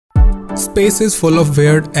Space is full of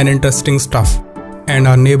weird and interesting stuff, and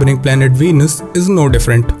our neighboring planet Venus is no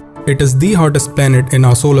different. It is the hottest planet in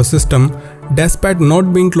our solar system, despite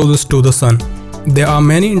not being closest to the Sun. There are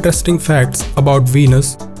many interesting facts about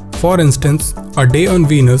Venus. For instance, a day on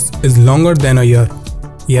Venus is longer than a year.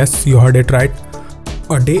 Yes, you heard it right.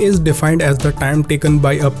 A day is defined as the time taken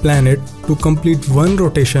by a planet to complete one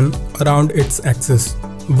rotation around its axis,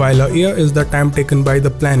 while a year is the time taken by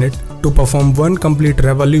the planet to perform one complete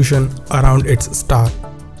revolution around its star.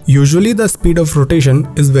 Usually the speed of rotation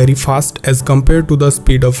is very fast as compared to the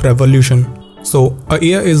speed of revolution, so a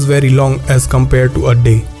year is very long as compared to a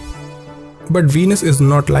day. But Venus is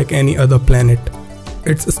not like any other planet.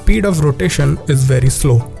 Its speed of rotation is very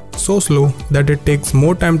slow, so slow that it takes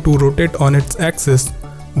more time to rotate on its axis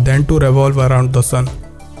than to revolve around the Sun.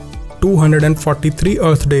 243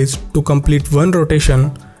 Earth days to complete one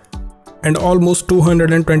rotation and almost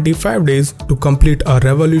 225 days to complete a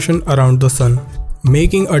revolution around the Sun,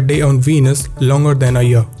 making a day on Venus longer than a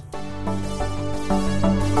year.